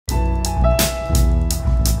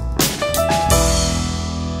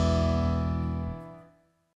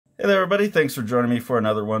Hey there everybody, thanks for joining me for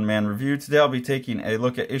another one-man review. Today I'll be taking a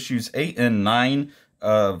look at issues 8 and 9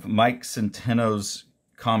 of Mike Centeno's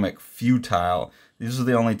comic Futile. These are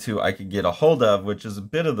the only two I could get a hold of, which is a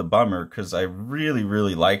bit of the bummer because I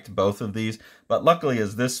really liked both of these. But luckily,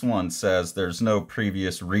 as this one says, there's no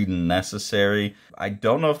previous reading necessary. I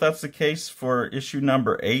don't know if that's the case for issue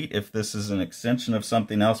number 8, if this is an extension of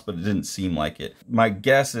something else, but it didn't seem like it. My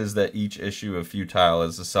guess is that each issue of Futile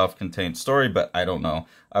is a self-contained story, but I don't know.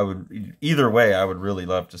 Either way, I would really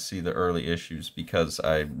love to see the early issues because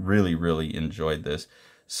I really enjoyed this.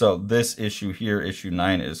 So this issue here, issue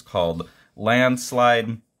 9, is called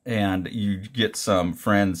Landslide, and you get some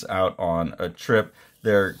friends out on a trip.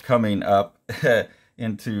 They're coming up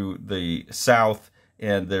into the south,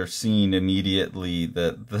 and they're seeing immediately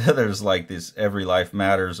that there's like this "Every Life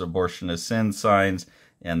Matters, Abortion is Sin" signs,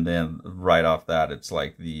 and then right off that, it's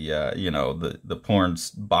like the the porn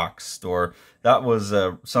box store. That was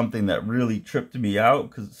something that really tripped me out,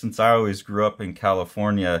 because since I always grew up in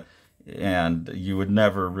California, and you would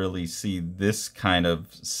never really see this kind of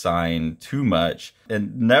sign too much,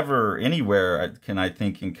 and never anywhere can I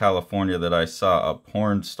think in California that I saw a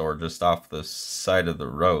porn store just off the side of the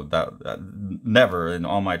road. That never in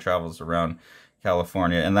all my travels around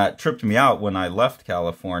California, and that tripped me out when I left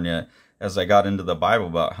California as I got into the Bible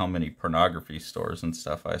about how many pornography stores and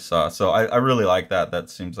stuff I saw. So I really like that. That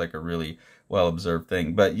seems like a really well-observed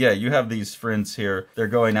thing. But yeah, you have these friends here. They're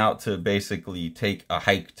going out to basically take a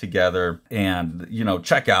hike together and,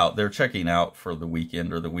 they're checking out for the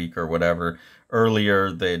weekend or the week or whatever.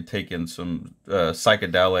 Earlier, they had taken some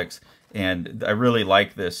psychedelics, and I really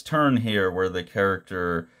like this turn here where the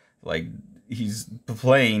character, he's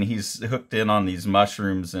hooked in on these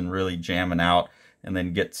mushrooms and really jamming out, and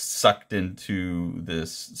then gets sucked into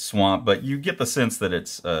this swamp. But you get the sense that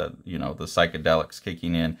it's, the psychedelics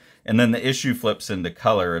kicking in. And then the issue flips into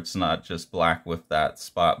color. It's not just black with that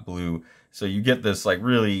spot blue. So you get this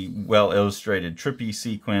really well illustrated trippy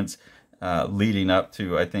sequence leading up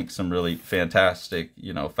to, I think, some really fantastic,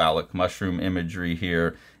 phallic mushroom imagery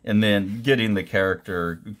here. And then getting the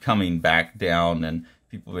character coming back down and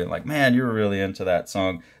people being like, man, you were really into that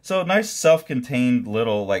song. So nice self-contained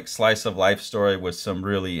little slice of life story with some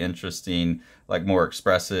really interesting, more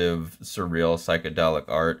expressive, surreal, psychedelic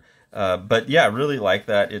art. But yeah, really like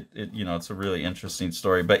that. It's a really interesting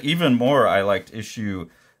story. But even more, I liked issue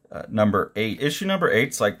number 8. Issue number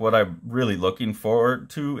 8's what I'm really looking forward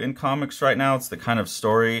to in comics right now. It's the kind of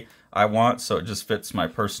story I want, so it just fits my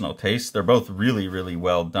personal taste. They're both really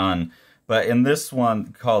well done. But in this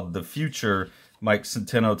one called The Future, Mike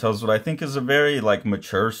Centeno tells what I think is a very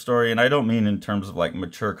mature story, and I don't mean in terms of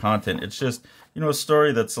mature content. It's just a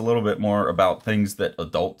story that's a little bit more about things that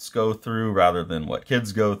adults go through rather than what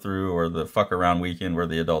kids go through, or the fuck around weekend where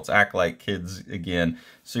the adults act like kids again.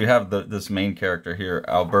 So you have this main character here,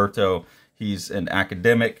 Alberto. He's an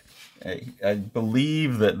academic. I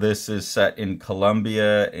believe that this is set in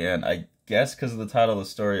Colombia, and I guess because of the title of the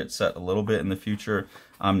story, it's set a little bit in the future.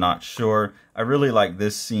 I'm not sure. I really like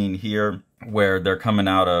this scene here where they're coming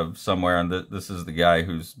out of somewhere, and this is the guy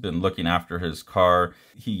who's been looking after his car.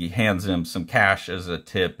 He hands him some cash as a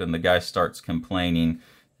tip, and the guy starts complaining.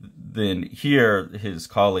 Then here, his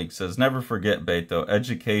colleague says, "Never forget, Beto,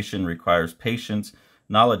 education requires patience.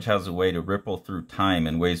 Knowledge has a way to ripple through time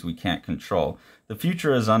in ways we can't control. The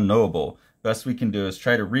future is unknowable. Best we can do is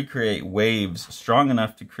try to recreate waves strong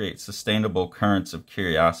enough to create sustainable currents of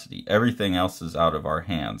curiosity. Everything else is out of our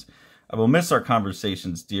hands. I will miss our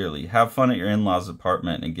conversations dearly. Have fun at your in-laws'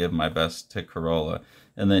 apartment and give my best to Corolla."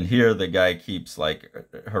 And then here the guy keeps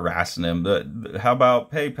harassing him. How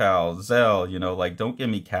about PayPal, Zelle, don't give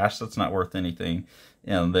me cash. That's not worth anything.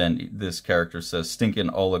 And then this character says, "Stinking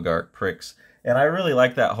oligarch pricks." And I really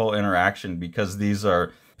like that whole interaction because these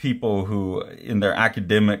are people who in their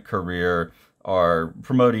academic career are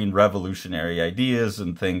promoting revolutionary ideas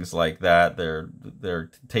and things like that. They're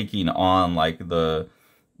taking on the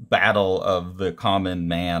battle of the common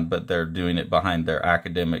man, but they're doing it behind their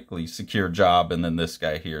academically secure job. And then this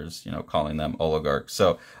guy here is, calling them oligarchs.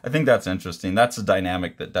 So I think that's interesting. That's a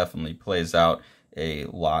dynamic that definitely plays out a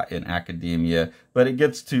lot in academia, but it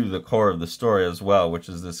gets to the core of the story as well, which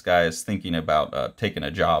is this guy is thinking about taking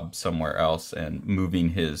a job somewhere else and moving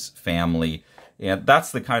his family. And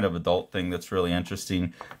that's the kind of adult thing that's really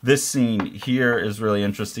interesting. This scene here is really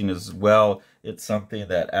interesting as well. It's something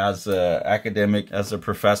that as an academic, as a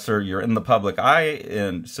professor, you're in the public eye,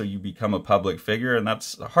 and so you become a public figure, and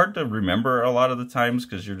that's hard to remember a lot of the times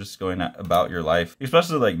because you're just going about your life.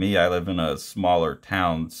 Especially like me, I live in a smaller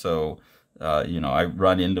town, so You know, I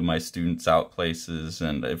run into my students out places,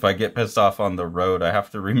 and if I get pissed off on the road, I have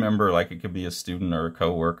to remember, like, it could be a student or a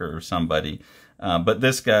coworker or somebody. But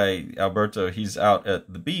this guy, Alberto, he's out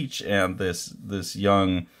at the beach, and this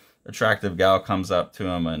young, attractive gal comes up to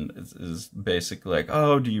him and is basically like,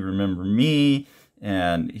 "Oh, do you remember me?"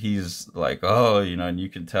 And he's like, "Oh," you know, and you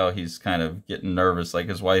can tell he's kind of getting nervous, like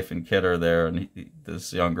his wife and kid are there, and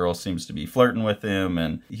this young girl seems to be flirting with him,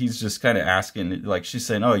 and he's just kind of asking, like, she's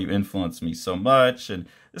saying, "Oh, you influenced me so much," and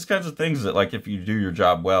this kinds of things that, like, if you do your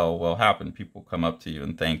job well, will happen. People come up to you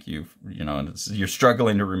and thank you, you know, and you're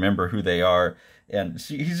struggling to remember who they are. And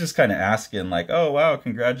he's just kind of asking, like, "Oh, wow,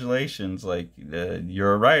 congratulations, like,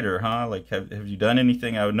 you're a writer, huh? Like, have you done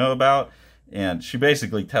anything I would know about?" And she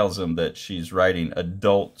basically tells him that she's writing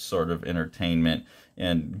adult sort of entertainment.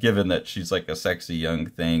 And given that she's like a sexy young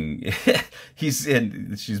thing, she's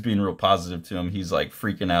being real positive to him. He's like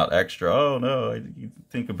freaking out extra. "Oh, no, you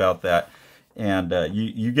think about that." And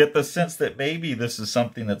you get the sense that maybe this is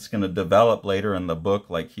something that's going to develop later in the book,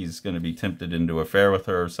 like he's going to be tempted into an affair with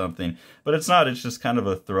her or something. But it's not. It's just kind of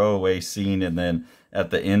a throwaway scene. And then at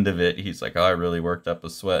the end of it, he's like, "Oh, I really worked up a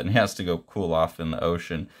sweat," and he has to go cool off in the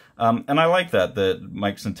ocean. And I like that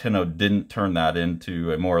Mike Centeno didn't turn that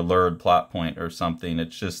into a more lurid plot point or something.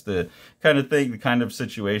 It's just the kind of thing, the kind of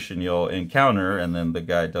situation you'll encounter, and then the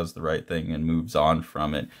guy does the right thing and moves on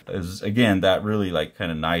from it. It's, again, that really like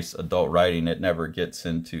kind of nice adult writing. It never gets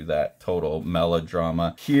into that total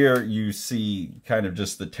melodrama. Here you see kind of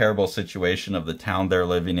just the terrible situation of the town they're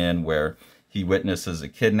living in, where he witnesses a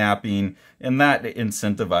kidnapping, and that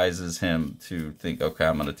incentivizes him to think, "Okay,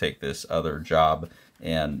 I'm going to take this other job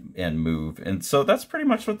and move." And so that's pretty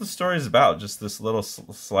much what the story is about. Just this little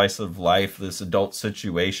slice of life, this adult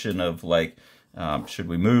situation of like, should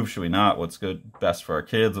we move? Should we not? What's best for our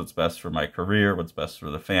kids? What's best for my career? What's best for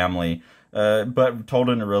the family? But told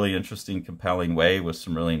in a really interesting, compelling way with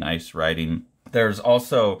some really nice writing. There's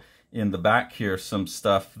also in the back here some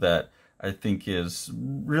stuff that I think is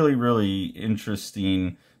really, really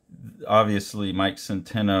interesting. Obviously, Mike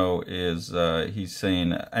Centeno is, he's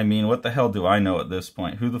saying, "I mean, what the hell do I know at this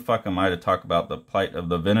point? Who the fuck am I to talk about the plight of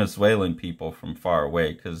the Venezuelan people from far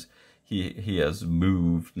away?" Because he has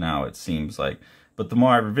moved now, it seems like. But the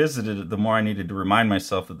more I revisited it, the more I needed to remind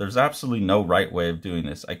myself that there's absolutely no right way of doing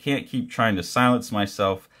this. I can't keep trying to silence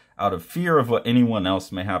myself out of fear of what anyone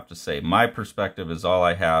else may have to say. My perspective is all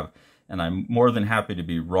I have, and I'm more than happy to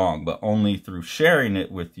be wrong, but only through sharing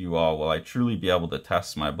it with you all will I truly be able to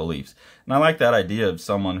test my beliefs. And I like that idea of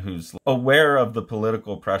someone who's aware of the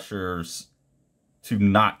political pressures to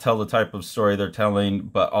not tell the type of story they're telling,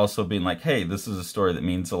 but also being like, "Hey, this is a story that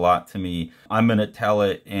means a lot to me. I'm going to tell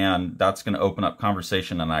it, and that's going to open up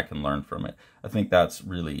conversation, and I can learn from it." I think that's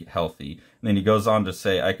really healthy. And then he goes on to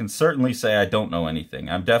say, "I can certainly say I don't know anything.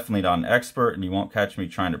 I'm definitely not an expert, and you won't catch me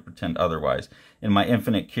trying to pretend otherwise. In my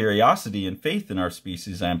infinite curiosity and faith in our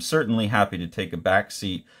species, I am certainly happy to take a back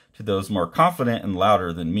seat to those more confident and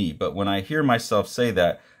louder than me. But when I hear myself say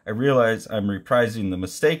that, I realize I'm reprising the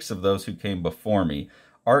mistakes of those who came before me.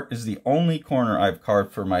 Art is the only corner I've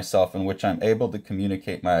carved for myself in which I'm able to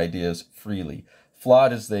communicate my ideas freely,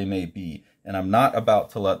 flawed as they may be, and I'm not about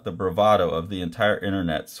to let the bravado of the entire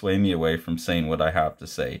internet sway me away from saying what I have to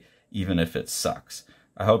say, even if it sucks.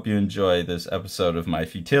 I hope you enjoy this episode of my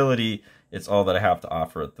futility. It's all that I have to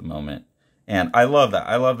offer at the moment." And I love that.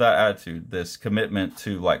 I love that attitude, this commitment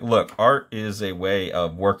to like, look, art is a way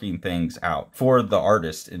of working things out for the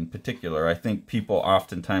artist in particular. I think people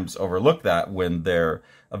oftentimes overlook that when they're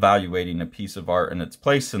evaluating a piece of art and its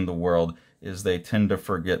place in the world, is they tend to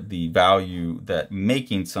forget the value that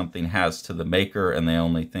making something has to the maker, and they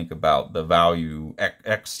only think about the value,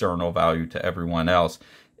 external value to everyone else.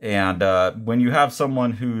 And when you have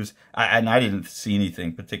someone who's, and I didn't see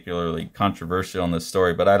anything particularly controversial in this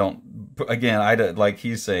story, but I don't, again, like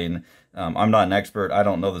he's saying, I'm not an expert. I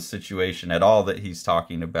don't know the situation at all that he's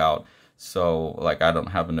talking about. So, like, I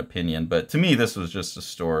don't have an opinion. But to me, this was just a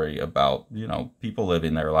story about, you know, people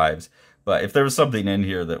living their lives. But if there was something in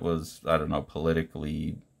here that was, I don't know,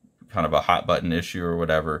 politically kind of a hot button issue or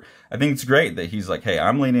whatever, I think it's great that he's like, "Hey,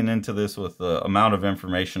 I'm leaning into this with the amount of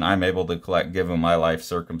information I'm able to collect given my life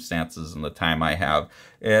circumstances and the time I have,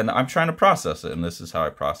 and I'm trying to process it, and this is how I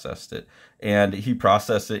processed it." And he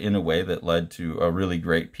processed it in a way that led to a really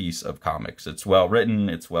great piece of comics. It's well written,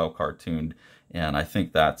 it's well cartooned, and I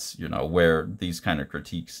think that's, you know, where these kind of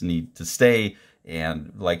critiques need to stay.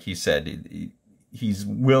 And like he said, he's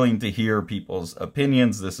willing to hear people's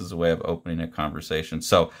opinions. This is a way of opening a conversation.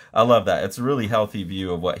 So I love that. It's a really healthy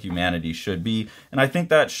view of what humanity should be. And I think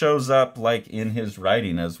that shows up like in his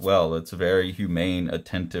writing as well. It's very humane,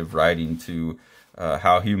 attentive writing to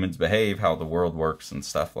how humans behave, how the world works, and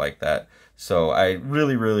stuff like that. So I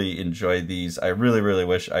really, really enjoyed these. I really, really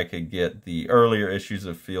wish I could get the earlier issues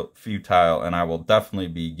of Futile, and I will definitely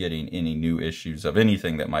be getting any new issues of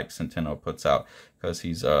anything that Mike Centeno puts out, because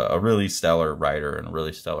he's a really stellar writer and a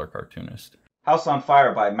really stellar cartoonist. House on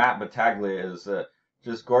Fire by Matt Battaglia is a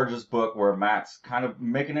just gorgeous book where Matt's kind of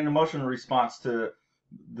making an emotional response to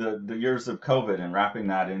the years of COVID and wrapping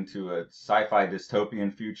that into a sci-fi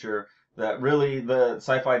dystopian future that really the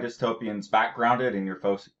sci-fi dystopian's backgrounded, and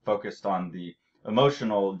you're focused on the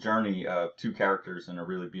emotional journey of two characters in a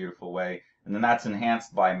really beautiful way. And then that's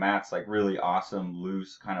enhanced by Matt's like really awesome,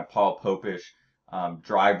 loose, kind of Paul Popish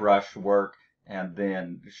dry brush work. And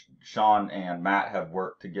then Sean and Matt have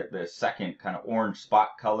worked to get this second kind of orange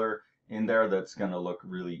spot color in there that's going to look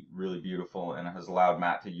really, really beautiful, and it has allowed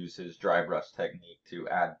Matt to use his dry brush technique to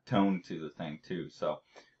add tone to the thing too. So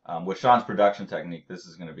with Sean's production technique, this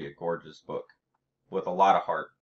is going to be a gorgeous book with a lot of heart.